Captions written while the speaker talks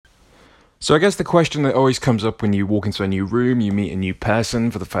So I guess the question that always comes up when you walk into a new room, you meet a new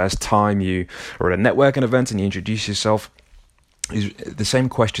person for the first time, you are at a networking event and you introduce yourself, is the same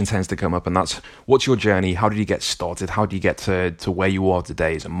question tends to come up, and that's, what's your journey? How did you get started? How do you get to where you are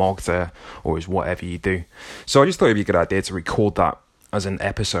today as a marketer or as whatever you do? So I just thought it'd be a good idea to record that as an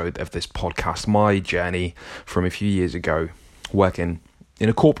episode of this podcast, my journey from a few years ago working in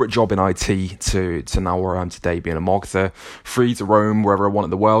a corporate job in IT to now where I am today, being a marketer, free to roam wherever I want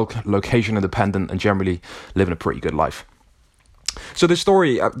in the world, location independent, and generally living a pretty good life. So the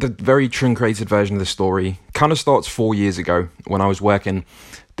story, the very truncated version of the story, kind of starts 4 years ago when I was working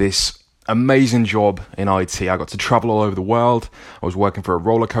this amazing job in IT. I got to travel all over the world. I was working for a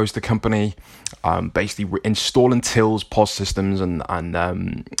roller coaster company, basically installing tills, POS systems, and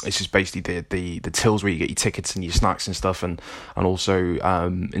this is basically the tills where you get your tickets and your snacks and stuff, and also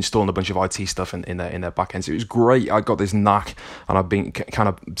installing a bunch of IT stuff in their back end. So it was great. I got this knack, and I've been kind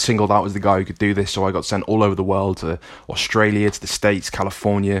of singled out as the guy who could do this. So I got sent all over the world, to Australia, to the States,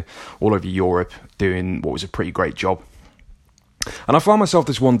 California, all over Europe, doing what was a pretty great job. And I found myself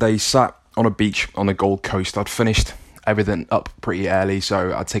this one day sat on a beach on the Gold Coast. I'd finished everything up pretty early,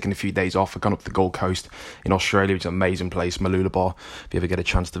 so I'd taken a few days off. I'd gone up to the Gold Coast in Australia, which is an amazing place, Mooloolaba, if you ever get a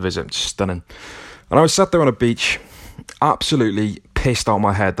chance to visit. It's stunning. And I was sat there on a beach, absolutely pissed out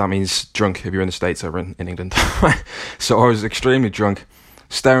my head. That means drunk if you're in the States, over in England. So I was extremely drunk,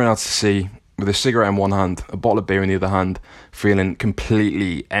 staring out to sea with a cigarette in one hand, a bottle of beer in the other hand, feeling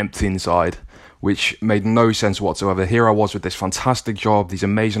completely empty inside, which made no sense whatsoever. Here I was with this fantastic job, these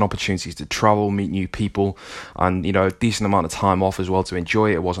amazing opportunities to travel, meet new people, and a decent amount of time off as well to enjoy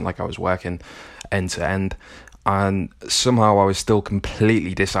it. It wasn't like I was working end to end, and somehow I was still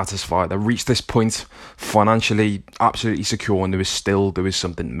completely dissatisfied. I reached this point financially absolutely secure, and there was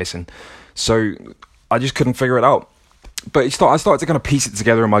something missing. So I just couldn't figure it out. But I started to kind of piece it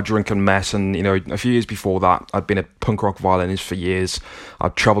together in my drunken mess, and a few years before that, I'd been a punk rock violinist for years.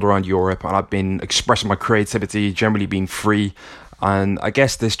 I'd travelled around Europe, and I'd been expressing my creativity, generally being free. And I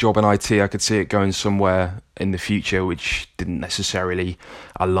guess this job in IT, I could see it going somewhere in the future, which didn't necessarily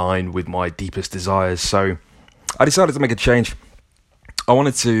align with my deepest desires. So I decided to make a change. I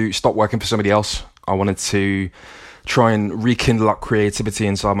wanted to stop working for somebody else. I wanted to try and rekindle that creativity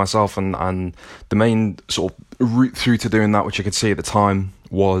inside myself, and the main sort of route through to doing that, which I could see at the time,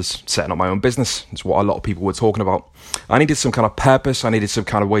 was setting up my own business. It's what a lot of people were talking about. I needed some kind of purpose. I needed some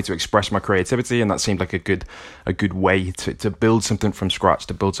kind of way to express my creativity, and that seemed like a good way to build something from scratch,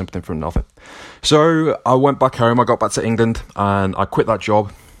 to build something from nothing. So I went back home. I got back to England, and I quit that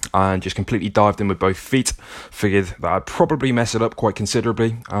job and just completely dived in with both feet. Figured that I'd probably mess it up quite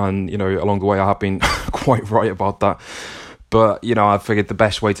considerably, and along the way I have been quite right about that. But I figured the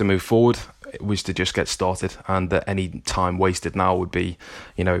best way to move forward was to just get started, and that any time wasted now would be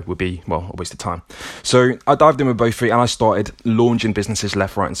a waste of time. So I dived in with both feet, and I started launching businesses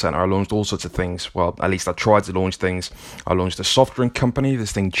left, right, and centre. I launched all sorts of things. Well, at least I tried to launch things. I launched a soft drink company,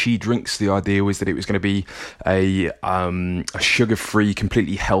 this thing Chi Drinks. The idea was that it was going to be a sugar-free,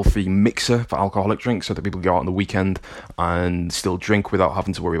 completely healthy mixer for alcoholic drinks, so that people go out on the weekend and still drink without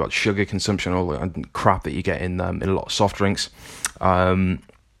having to worry about sugar consumption or the crap that you get in a lot of soft drinks.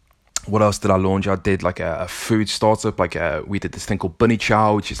 What else did I launch? I did like a food startup. We did this thing called Bunny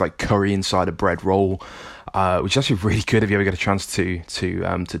Chow, which is like curry inside a bread roll, which is actually really good if you ever get a chance to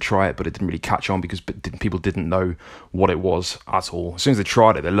try it. But it didn't really catch on because people didn't know what it was at all. As soon as they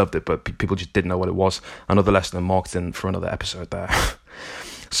tried it, they loved it, but people just didn't know what it was. Another lesson in marketing for another episode there.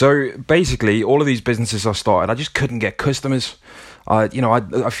 So basically, all of these businesses I started, I just couldn't get customers. A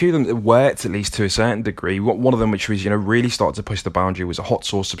few of them worked, at least to a certain degree. One of them, which was, really started to push the boundary, was a hot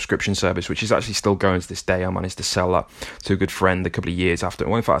sauce subscription service, which is actually still going to this day. I managed to sell that to a good friend a couple of years after.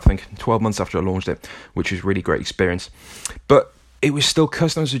 Well, in fact, I think 12 months after I launched it, which was a really great experience. But it was still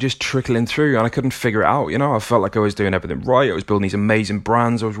customers were just trickling through, and I couldn't figure it out. I felt like I was doing everything right. I was building these amazing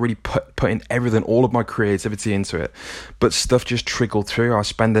brands. I was really putting everything, all of my creativity into it. But stuff just trickled through. I was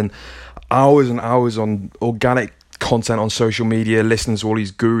spending hours and hours on organic content on social media, listening to all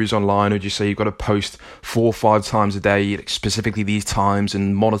these gurus online who just say you've got to post 4 or 5 times a day, specifically these times,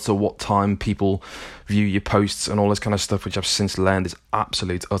 and monitor what time people view your posts and all this kind of stuff, which I've since learned is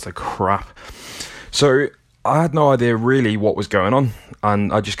absolute utter crap. So I had no idea really what was going on,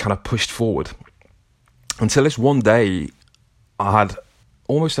 and I just kind of pushed forward until this one day I had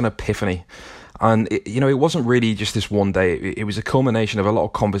almost an epiphany. And it wasn't really just this one day. It was a culmination of a lot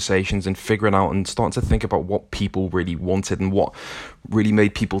of conversations and figuring out and starting to think about what people really wanted and what really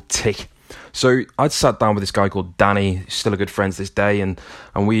made people tick. So I'd sat down with this guy called Danny, still a good friend to this day, and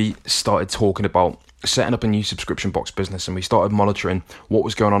we started talking about setting up a new subscription box business, and we started monitoring what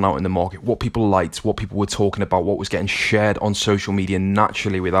was going on out in the market, what people liked, what people were talking about, what was getting shared on social media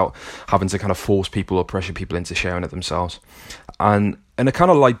naturally without having to kind of force people or pressure people into sharing it themselves. And in a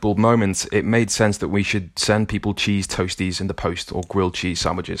kind of light bulb moment, it made sense that we should send people cheese toasties in the post, or grilled cheese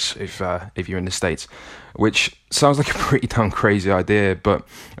sandwiches if you're in the States, which sounds like a pretty damn crazy idea. But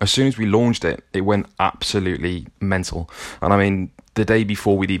as soon as we launched it, it went absolutely mental. And I mean, the day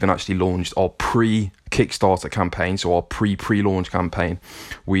before we'd even actually launched our pre-Kickstarter campaign, so our pre-launch campaign,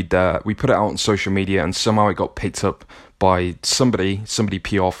 we put it out on social media, and somehow it got picked up by somebody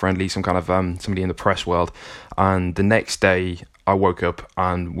PR friendly, some kind of somebody in the press world. And the next day I woke up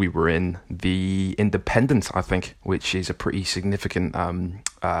and we were in the Independent, I think, which is a pretty significant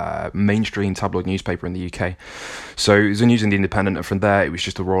mainstream tabloid newspaper in the UK. So it was news in the Independent, and from there it was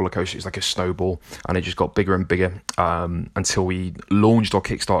just a roller coaster. It was like a snowball, and it just got bigger and bigger until we launched our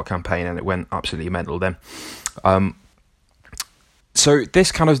Kickstarter campaign, and it went absolutely mental then. So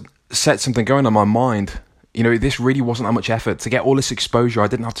this kind of set something going on my mind. You know, this really wasn't that much effort to get all this exposure. I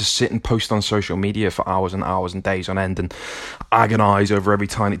didn't have to sit and post on social media for hours and hours and days on end and agonize over every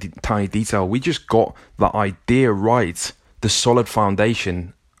tiny detail. We just got the idea right, the solid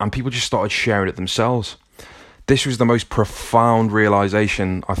foundation, and people just started sharing it themselves. This was the most profound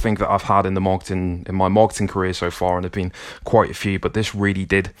realization I think that I've had in my marketing career so far, and there've been quite a few, but this really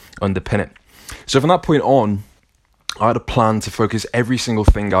did underpin it. So from that point on, I had a plan to focus every single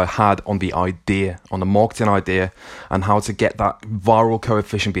thing I had on the idea, on the marketing idea, and how to get that viral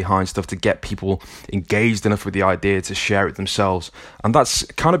coefficient behind stuff to get people engaged enough with the idea to share it themselves. And that's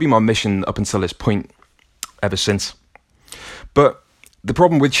kind of been my mission up until this point, ever since. But the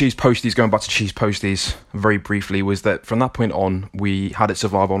problem with Cheese Posties, going back to Cheese Posties very briefly, was that from that point on, we had it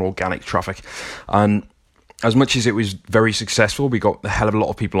survive on organic traffic. And as much as it was very successful, we got a hell of a lot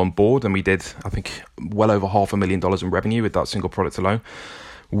of people on board, and we did, I think, well over $500,000 in revenue with that single product alone.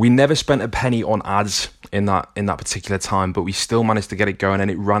 We never spent a penny on ads in that particular time, but we still managed to get it going, and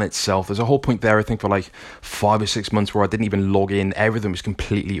it ran itself. There's a whole point there, I think, for like 5 or 6 months where I didn't even log in. Everything was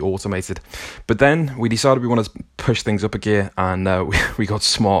completely automated. But then we decided we wanted to push things up a gear, and we got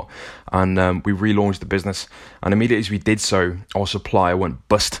smart, and we relaunched the business. And immediately as we did so, our supplier went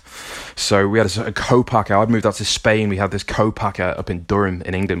bust. So we had a co-packer. I'd moved out to Spain. We had this co-packer up in Durham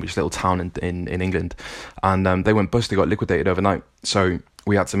in England, which is a little town in England. And they went bust. They got liquidated overnight. So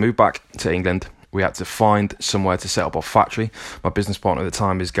we had to move back to England. We had to find somewhere to set up our factory. My business partner at the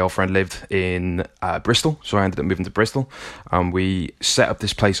time, his girlfriend, lived in Bristol. So I ended up moving to Bristol. And we set up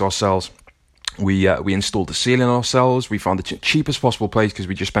this place ourselves. We installed the ceiling ourselves. We found the cheapest possible place because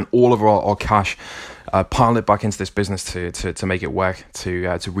we just spent all of our cash piling it back into this business to make it work, to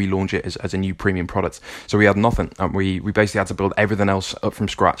relaunch it as a new premium product. So we had nothing, and we basically had to build everything else up from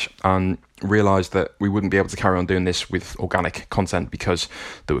scratch, and realized that we wouldn't be able to carry on doing this with organic content because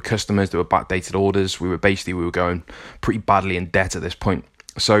there were customers, there were backdated orders. We were going pretty badly in debt at this point.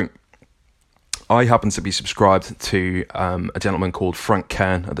 So I happened to be subscribed to a gentleman called Frank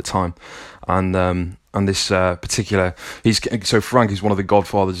Kern at the time, and this particular, Frank is one of the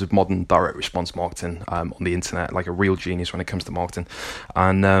godfathers of modern direct response marketing on the internet, like a real genius when it comes to marketing.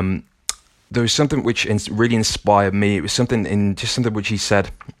 And there was something which really inspired me. It was something which he said,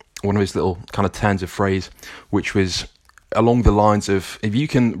 one of his little kind of turns of phrase, which was along the lines of, if you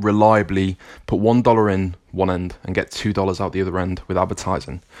can reliably put $1 in one end and get $2 out the other end with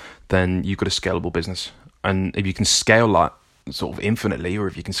advertising, then you've got a scalable business. And if you can scale that sort of infinitely, or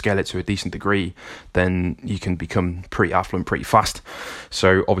if you can scale it to a decent degree, then you can become pretty affluent pretty fast.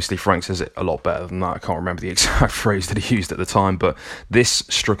 So obviously Frank says it a lot better than that. I can't remember the exact phrase that he used at the time, but this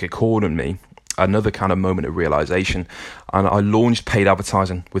struck a chord in me, another kind of moment of realization. And I launched paid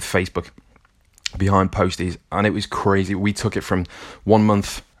advertising with Facebook behind Posties, and it was crazy. We took it from 1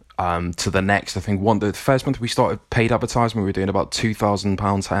 month to the next. I think the first month we started paid advertising, we were doing about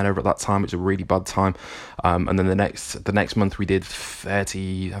 £2,000 turnover at that time. It was a really bad time. And then the next month we did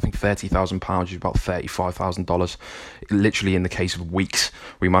 £30,000, which is about $35,000. Literally in the case of weeks,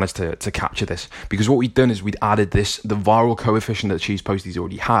 we managed to capture this, because what we'd done is we'd added the viral coefficient that Cheese Posties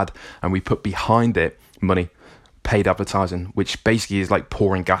already had, and we put behind it money. Paid advertising, which basically is like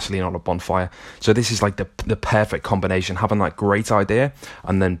pouring gasoline on a bonfire. So this is like the perfect combination, having that great idea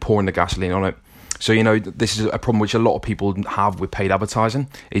and then pouring the gasoline on it. So, you know, this is a problem which a lot of people have with paid advertising,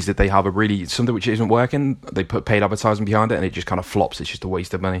 is that they have something which isn't working, they put paid advertising behind it and it just kind of flops. It's just a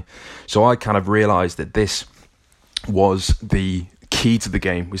waste of money. So I kind of realized that this was the key to the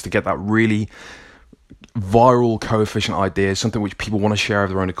game, was to get that really viral coefficient idea, something which people want to share of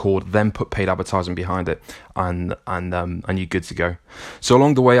their own accord, then put paid advertising behind it, and you're good to go. So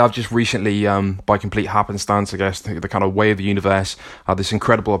along the way, I've just recently, by complete happenstance, I guess, the kind of way of the universe, had this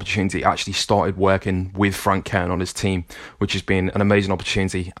incredible opportunity. Actually started working with Frank Kern on his team, which has been an amazing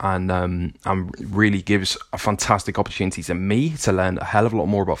opportunity, and really gives a fantastic opportunity to me to learn a hell of a lot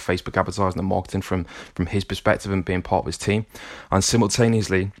more about Facebook advertising and marketing from his perspective and being part of his team, and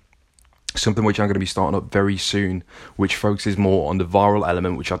simultaneously something which I'm going to be starting up very soon, which focuses more on the viral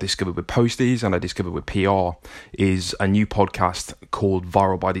element, which I discovered with Posties and I discovered with PR, is a new podcast called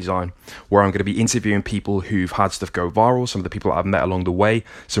Viral by Design, where I'm going to be interviewing people who've had stuff go viral, some of the people that I've met along the way,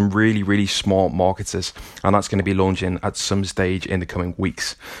 some really, really smart marketers, and that's going to be launching at some stage in the coming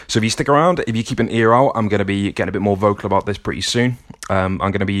weeks. So if you stick around, if you keep an ear out, I'm going to be getting a bit more vocal about this pretty soon. I'm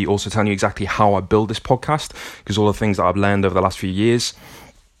going to be also telling you exactly how I build this podcast, because all the things that I've learned over the last few years,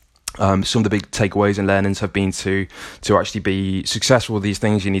 some of the big takeaways and learnings have been to actually be successful with these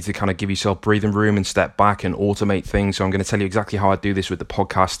things, you need to kind of give yourself breathing room and step back and automate things. So I'm going to tell you exactly how I do this with the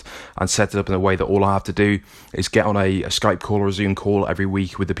podcast and set it up in a way that all I have to do is get on a Skype call or a Zoom call every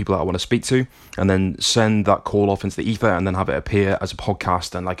week with the people that I want to speak to, and then send that call off into the ether, and then have it appear as a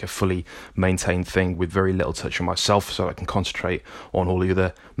podcast and like a fully maintained thing with very little touch on myself, so I can concentrate on all the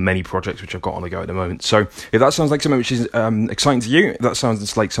other many projects which I've got on the go at the moment. So if that sounds like something which is exciting to you, if that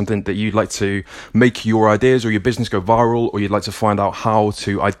sounds like something that you'd like to make your ideas or your business go viral, or you'd like to find out how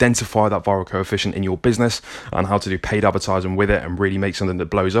to identify that viral coefficient in your business and how to do paid advertising with it and really make something that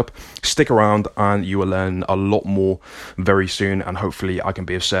blows up, stick around and you will learn a lot more very soon, and hopefully I can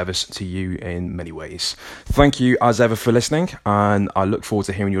be of service to you in many ways. Thank you as ever for listening, and I look forward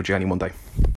to hearing your journey one day.